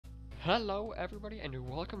Hello, everybody, and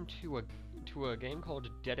welcome to a game called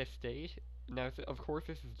Dead Estate. Now, of course,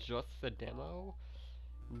 this is just the demo,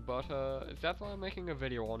 but that's why I'm making a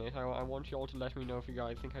video on it. I want y'all to let me know if you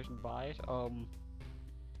guys think I should buy it.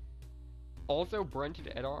 Also, Brent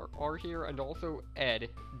and Ed are here, and also Ed.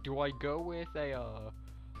 Do I go with a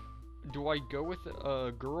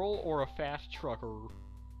girl or a fast trucker?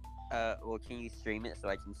 Well, can you stream it so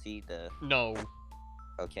I can see the... No.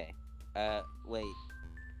 Okay. Wait.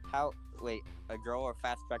 Wait, a girl or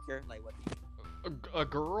fast trucker? Like, what? A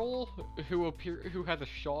girl who has a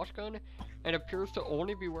shotgun and appears to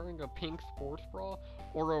only be wearing a pink sports bra,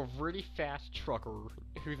 or a really fast trucker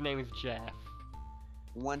whose name is Jeff.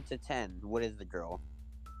 1 to 10. What is the girl?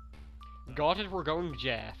 Got it, we're going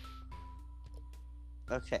Jeff.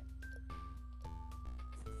 Okay.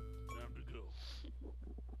 Time to go.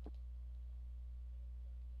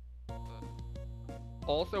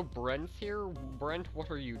 Also, Brent's here. Brent, what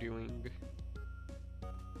are you doing?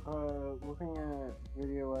 Looking at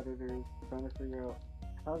video editors, trying to figure out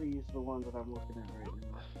how to use the one that I'm looking at right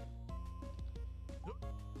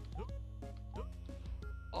now.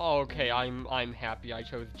 Okay, I'm happy I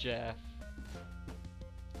chose Jeff.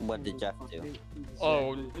 What did Jeff do?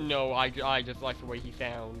 Oh no, I just like the way he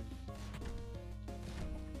sounds.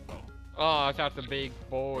 Ah, that's a big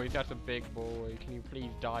boy. That's a big boy. Can you please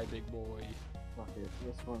die, big boy? Fuck it,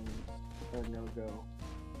 this one's a no-go.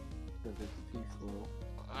 Because it's too slow.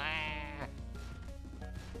 Ah.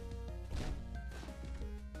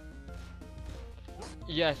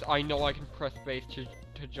 Yes, I know I can press space to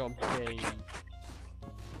jump game.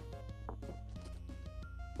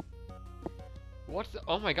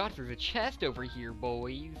 Oh my god, there's a chest over here,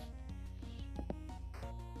 boys.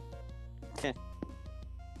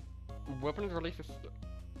 Weapons release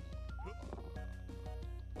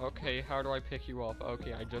Okay, how do I pick you up?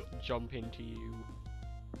 Okay, I just jump into you.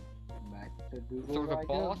 Back to Google. So there's a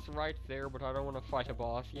boss right there, but I don't want to fight a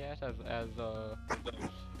boss yet,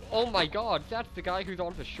 Oh my god, that's the guy who's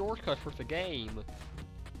on the shortcut for the game!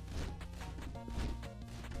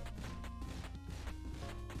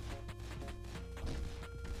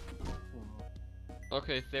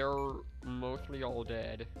 Okay, they're mostly all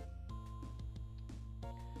dead.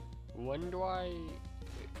 When do I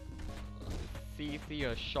see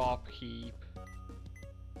a shopkeep?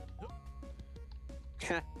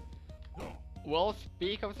 Well,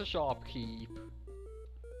 speak of the shopkeep.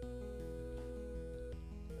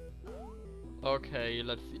 Okay,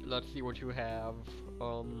 let's see what you have.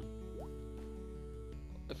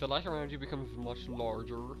 The light around you becomes much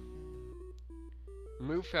larger.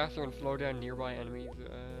 Move faster and slow down nearby enemies.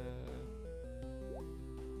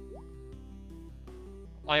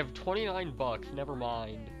 I have 29 bucks, never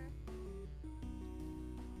mind.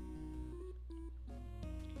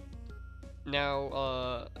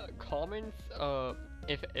 Now, comments,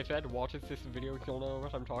 if Ed watches this video, he'll know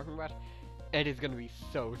what I'm talking about. Ed is gonna be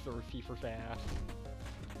so thirsty for that.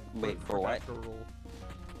 Wait, for what? Girl.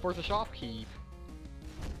 For the shopkeep.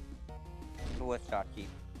 What shopkeep?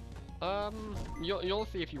 You'll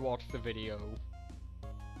see if you watch the video.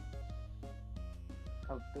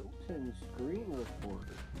 A built-in screen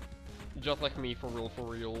recorder. Just like me, for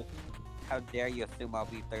real. How dare you assume I'll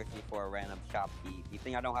be thirsty for a random shopkeep? You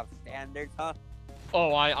think I don't have standards, huh?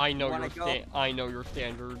 Oh, I know you your your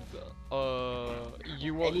standards. Anytime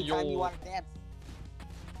you want to dance.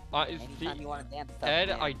 Anytime you want to dance. Ed,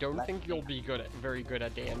 man, I don't think you'll be very good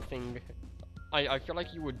at dancing. I feel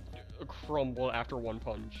like you would crumble after one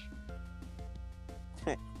punch.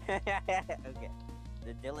 Okay.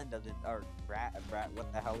 The Dylan doesn't, or Brad,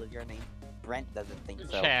 what the hell is your name? Brent doesn't think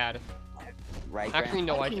so. Chad. Right, actually,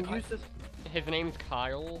 no, Use his name's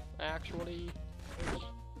Kyle, actually.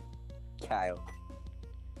 Kyle.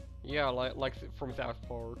 Yeah, like from South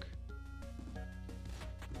Park.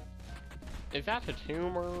 Is that a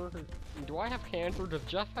tumor? Do I have cancer? Does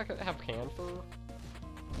Jeff have cancer?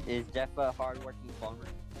 Is Jeff a hard-working farmer?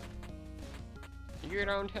 You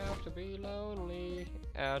don't have to be lonely.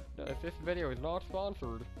 This video is not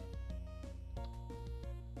sponsored.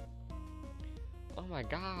 Oh my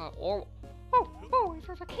god. Oh, boys,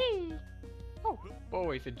 there's a key! Oh,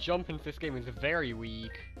 boys, the jump in this game is very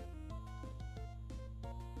weak.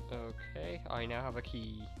 Okay, I now have a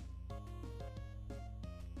key.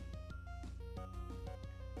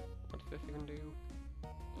 What does this even do?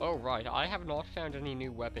 Oh, right, I have not found any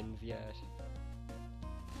new weapons yet.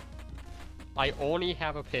 I only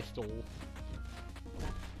have a pistol.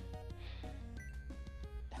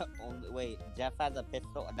 Wait, Jeff has a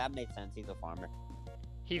pistol? That makes sense, he's a farmer.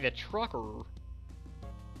 He's a trucker.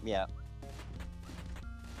 Yeah.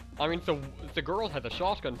 I mean, the girl has a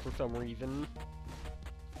shotgun for some reason.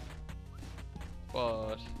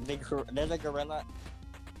 but There's a gorilla.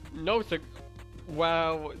 no, it's a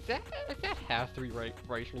well, that has to be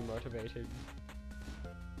racially motivated.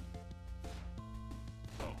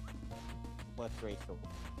 What's racial?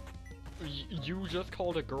 You just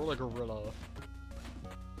called a girl a gorilla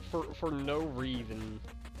for no reason,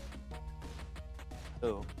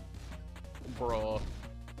 Who? bruh.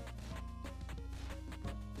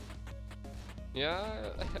 Yeah.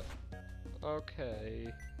 Okay.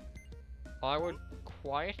 I would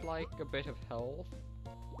quite like a bit of health.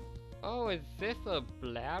 Oh, is this a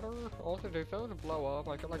bladder? Also, do those blow up?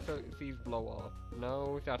 I feel like these blow up.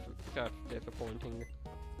 No, that's disappointing.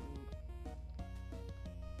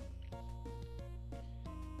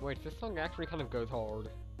 Wait, this song actually kind of goes hard.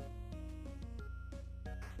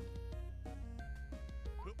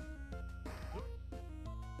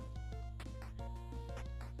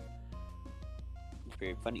 It's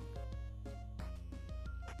very funny.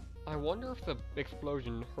 I wonder if the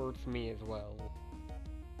explosion hurts me as well.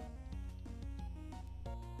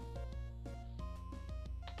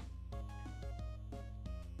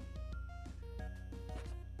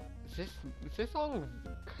 This song,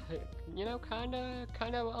 you know, kinda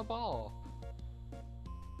a ball.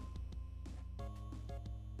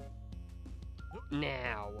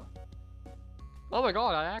 Now. Oh my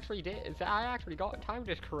god, I actually did. I actually timed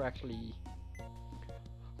it correctly.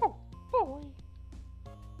 Oh boy.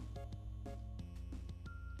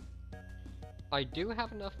 I do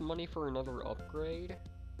have enough money for another upgrade,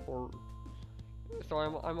 so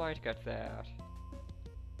I might get that.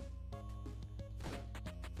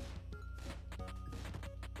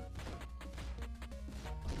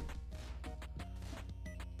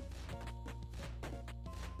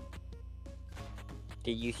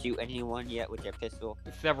 Did you shoot anyone yet with your pistol?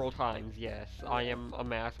 Several times, yes. I am a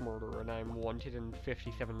mass murderer and I'm wanted in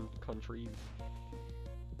 57 countries.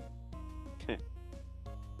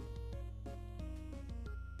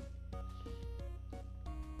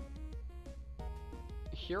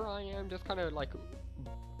 Here I am, just kind of like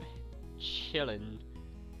chilling.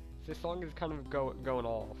 This song is kind of going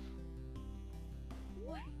off.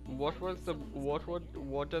 What does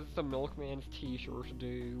the milkman's t-shirt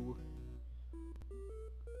do?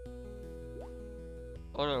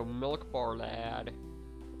 Oh no, Milk Bar Lad.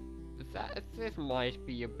 This might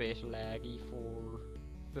be a bit laggy for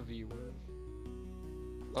the viewers.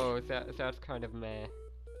 Oh, that's kind of meh.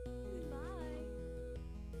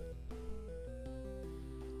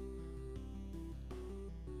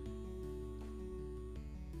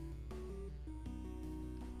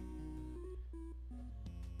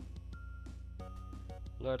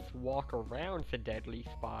 Let's walk around the deadly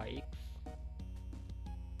spikes.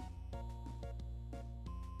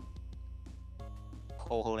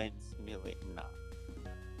 Poland Millet, nah.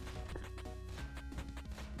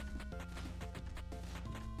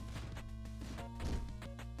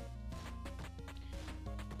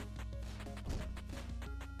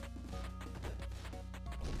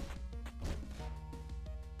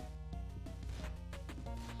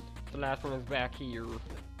 The last one is back here.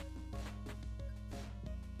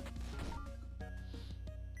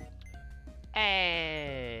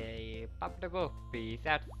 Hey, Pop the Guppy,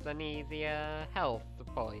 that's an easier health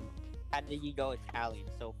point. How did you go Italian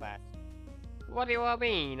so fast? What do you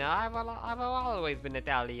mean? I've always been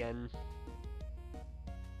Italian.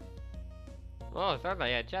 Oh,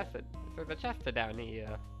 certainly a chest. There's a chest down here.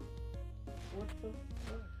 What the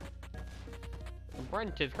fuck?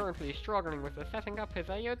 Brent is currently struggling with setting up his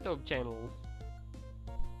YouTube channel.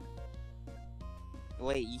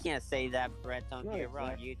 Wait, you can't say that, Brett, on Yeah, here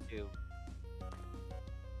on exactly. YouTube.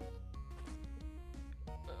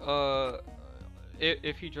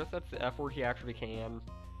 If he just sets the F word, he actually can.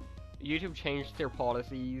 YouTube changed their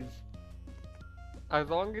policies. As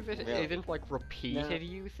long as it Really? isn't like repeated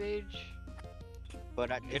usage. But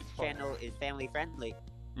this It's fine. channel is family friendly.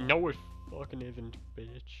 No, it fucking isn't,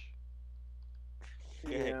 bitch.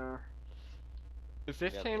 Yeah. This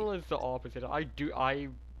Really? channel is the opposite. I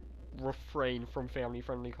refrain from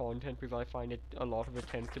family-friendly content because I find it a lot of it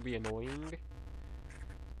tends to be annoying.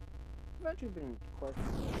 I've actually been quite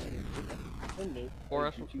offended. Or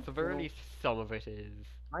Like, at YouTube the very channel. least, some of it is.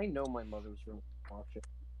 I know my mother's gonna watch it.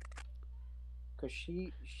 Cause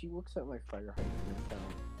she looks at my fire hydrant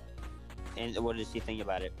account. And what does she think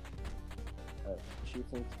about it? She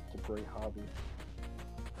thinks it's a great hobby.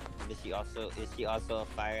 Is she also a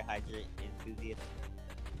fire hydrant enthusiast?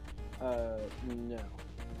 No.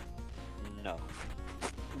 No.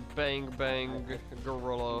 Bang bang,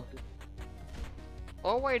 gorilla.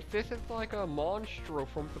 Oh wait, this is like a monstro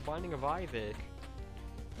from The Binding of Isaac.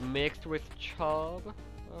 Mixed with chub.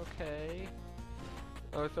 Okay.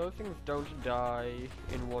 Oh, so those things don't die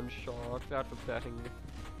in one shot. That's upsetting.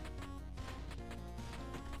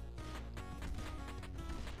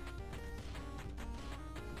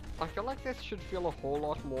 I feel like this should feel a whole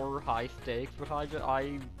lot more high stakes, but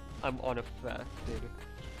I'm unaffected.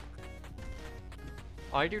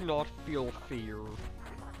 I do not feel fear.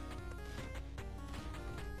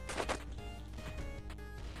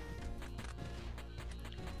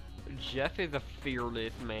 Jeff is a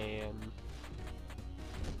fearless man.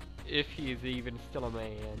 If he is even still a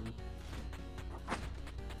man.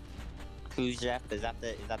 Who's Jeff? Is that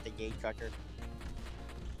the gay trucker?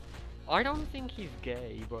 I don't think he's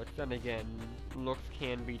gay, but then again, looks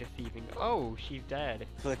can be deceiving. Oh, she's dead.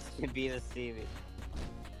 Looks can be deceiving.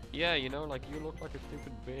 Yeah, you know, like, you look like a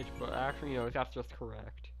stupid bitch, but actually, no, that's just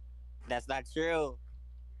correct. That's not true.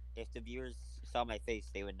 If the viewers saw my face,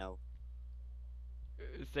 they would know.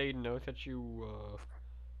 They know that you,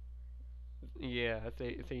 yeah,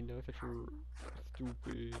 they know that you're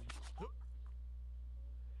stupid.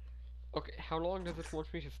 Okay, how long does this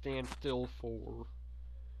want me to stand still for?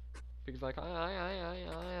 Because, like,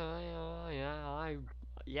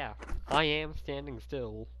 yeah, I am standing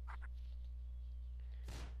still.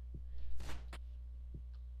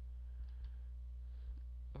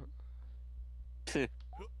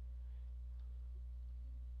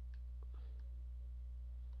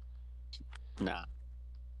 Nah.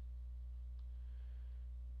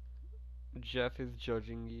 Jeff is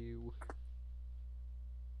judging you.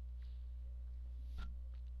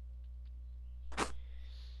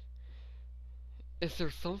 Is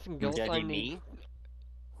there something else I need?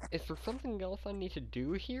 Is there something else I need to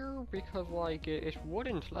do here? Because, like, it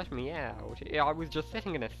wouldn't let me out. I was just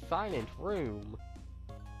sitting in a silent room.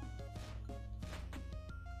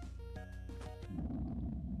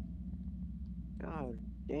 God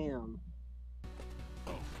damn.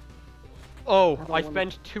 Oh, I don't I wanna-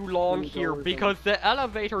 spent too long wanna go here with because the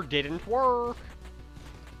elevator didn't work.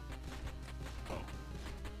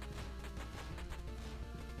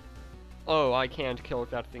 Oh, I can't kill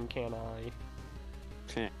that thing, can I?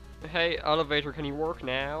 Hey, elevator, can you work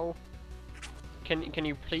now? Can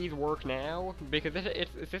you please work now? Because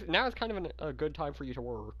now is kind of a good time for you to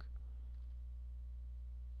work.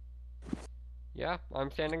 Yeah,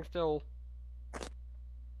 I'm standing still.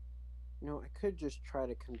 You know, I could just try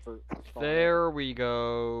to convert the file. There we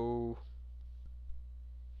go.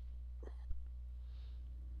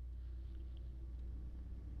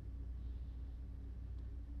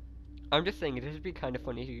 I'm just saying, it would be kind of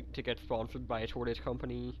funny to get sponsored by a toilet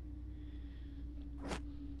company.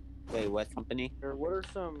 Wait, what company? Or what are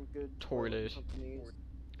some good Toilet. companies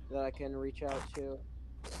that I can reach out to?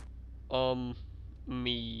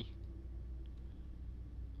 Me.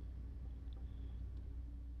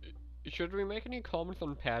 Should we make any comments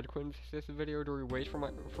on Padquins this video, or do we wait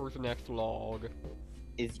for the next log?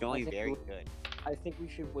 It's going think very we- good. I think we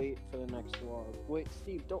should wait for the next vlog. Wait,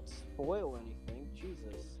 Steve, don't spoil anything.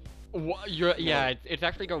 Jesus. What? Yeah, it's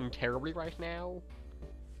actually going terribly right now.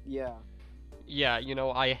 Yeah. Yeah, you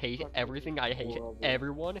know, I hate Fucking everything, I hate horrible.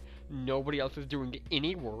 everyone, nobody else is doing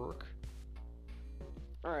any work.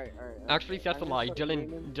 Alright. Actually, okay, that's a I'm lie, gonna start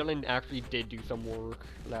gaming. Dylan actually did do some work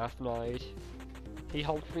last night. He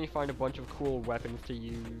helped me find a bunch of cool weapons to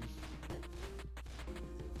use.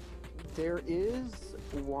 There is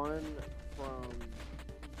one from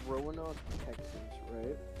Roanoke, Texas,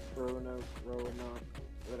 right? Roanoke,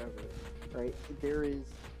 whatever, right? There is.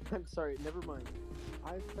 I'm sorry, never mind.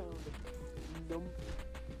 I found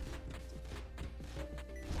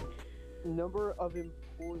number of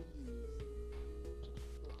employees,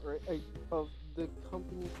 right? Of the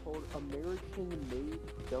company called American Made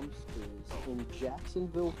Dumpsters in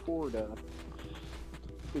Jacksonville, Florida.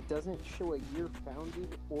 It doesn't show a year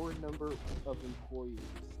founded or number of employees.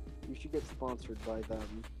 You should get sponsored by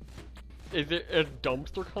them. Is it a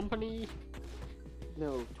dumpster company?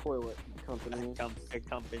 No, toilet company. Dumpster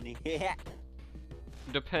company. Yeah.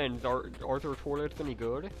 Depends, are their toilets any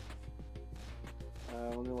good?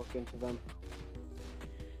 Let me look into them.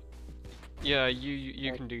 Yeah,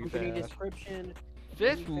 you can do Company that. description.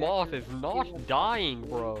 This moth is manufacturer, not steel and dying, plastic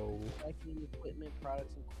bro. Recycling equipment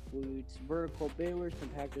products includes vertical balers,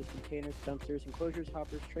 compactors, containers, dumpsters, enclosures,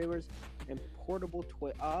 hoppers, trailers, and portable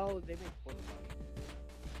toilet. Oh, they make portable.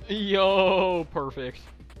 Yo, perfect.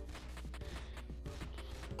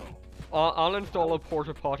 I'll install a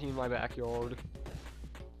porta potty in my backyard.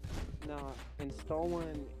 Nah, install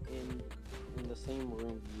one in the same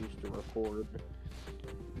room you used to record.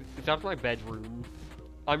 That's my bedroom.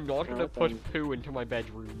 I'm not gonna Okay. put poo into my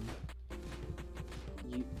bedroom.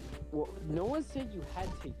 Well, no one said you had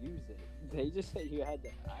to use it. They just said you had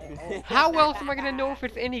to. How else am I gonna know if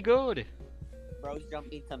it's any good? Bro's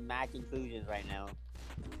jumping to mad conclusions right now.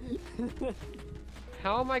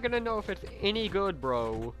 How am I gonna know if it's any good,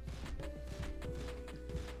 bro?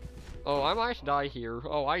 Oh, I might die here.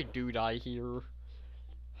 Oh, I do die here.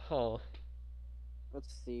 Huh.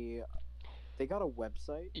 Let's see. They got a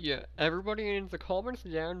website. Yeah, everybody in the comments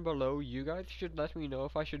down below, you guys should let me know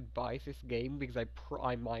if I should buy this game because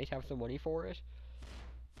I might have some money for it.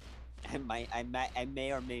 I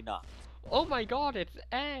may or may not. Oh my god, it's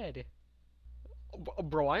Ed.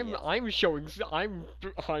 Bro, Yes.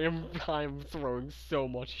 I'm throwing so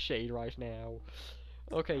much shade right now.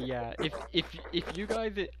 Okay, yeah. If you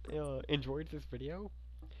guys enjoyed this video,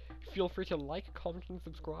 feel free to like, comment, and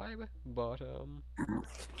subscribe. But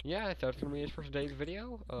yeah, that's gonna be it for today's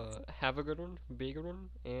video. Have a good one, be a good one,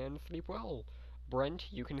 and sleep well. Brent,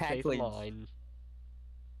 you can say the Package. line.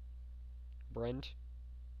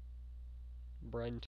 Brent.